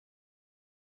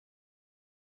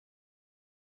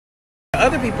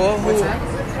other people who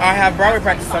have Broadway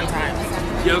practice sometimes.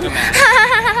 Yoga mat.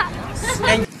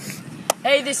 And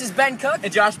hey, this is Ben Cook.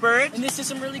 And Josh Burrage. And this is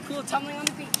some really cool tumbling on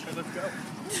the beach. Let's go.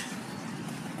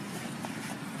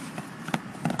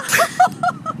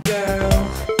 Girl,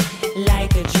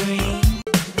 like a dream.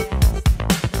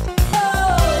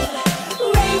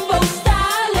 Oh, rainbow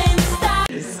styling style.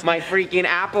 My freaking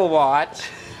Apple Watch.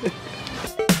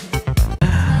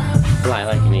 Fly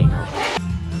like an eagle.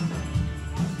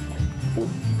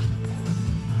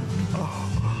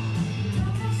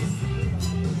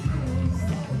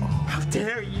 How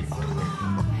dare you?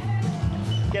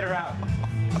 Get her out.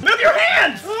 Move your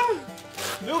hands!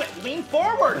 Move it. Lean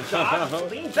forward, Josh.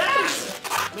 Lean back.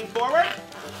 Lean forward.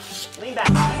 Lean back.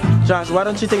 Josh, why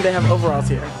don't you think they have overalls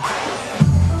here?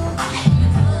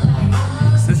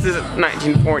 This is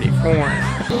 1944.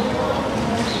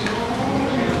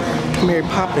 Mary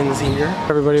Poppins here.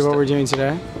 Everybody, what we're doing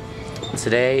today?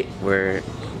 Today we're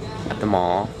at the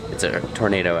mall. It's a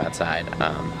tornado outside,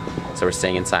 so we're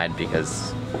staying inside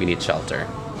because we need shelter.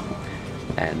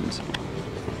 And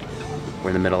we're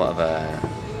in the middle of a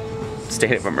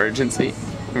state of emergency.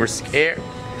 And we're scared,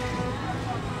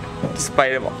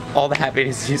 despite all the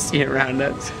happiness you see around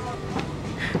us.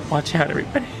 Watch out,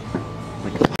 everybody.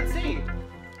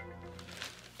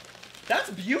 That's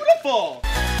beautiful!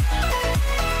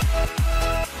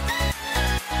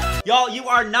 Y'all, you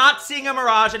are not seeing a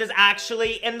mirage. It is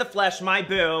actually in the flesh, my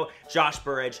boo, Josh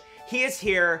Burrage. He is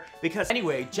here because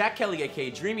anyway, Jack Kelly, aka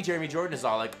Dreamy Jeremy Jordan, is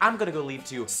all like, I'm gonna go leave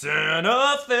to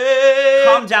Santa Fe.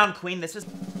 Calm down, queen. This is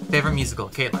Favorite musical,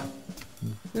 Caitlin.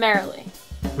 Merrily.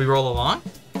 We roll along?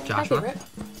 My Joshua? favorite.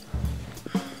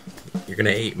 You're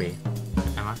gonna hate me.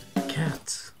 Am I?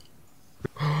 Cats.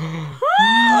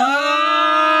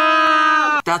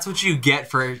 That's what you get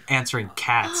for answering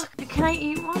cats. Can I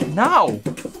eat one? No!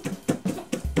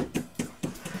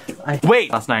 I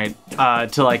wait last night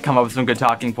to like come up with some good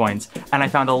talking points, and I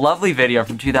found a lovely video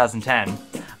from 2010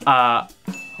 of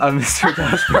Mr.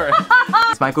 Josh Burrage.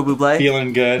 It's Michael Bublé.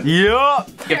 Feeling good. Yup!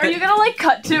 Are you gonna like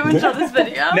cut to and show this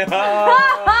video? No!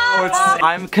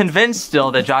 I'm convinced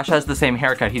still that Josh has the same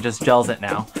haircut, he just gels it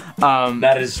now.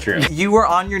 That is true. You were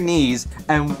on your knees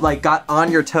and like got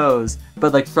on your toes,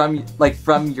 but like from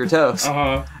your toes.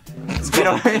 Uh-huh. You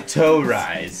know what I mean? Toe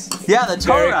rise. Yeah, the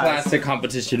toe Very rise. classic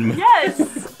competition move. Yes!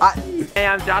 Hey,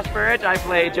 I'm Josh Burrage. I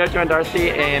play JoJo and Darcy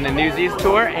in the Newsies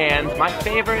tour, and my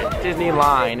favorite Disney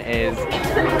line is,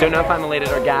 "Don't know if I'm elated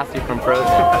or gassy" from Frozen.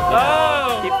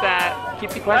 Oh!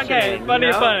 Keeps the question. Okay, in, funny,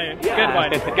 you know? funny. Yeah. Good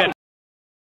one. Good.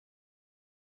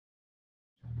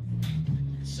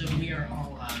 So we are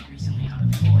all recently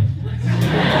unemployed,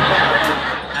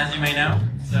 as you may know.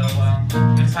 So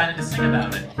I'm excited to sing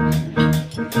about it.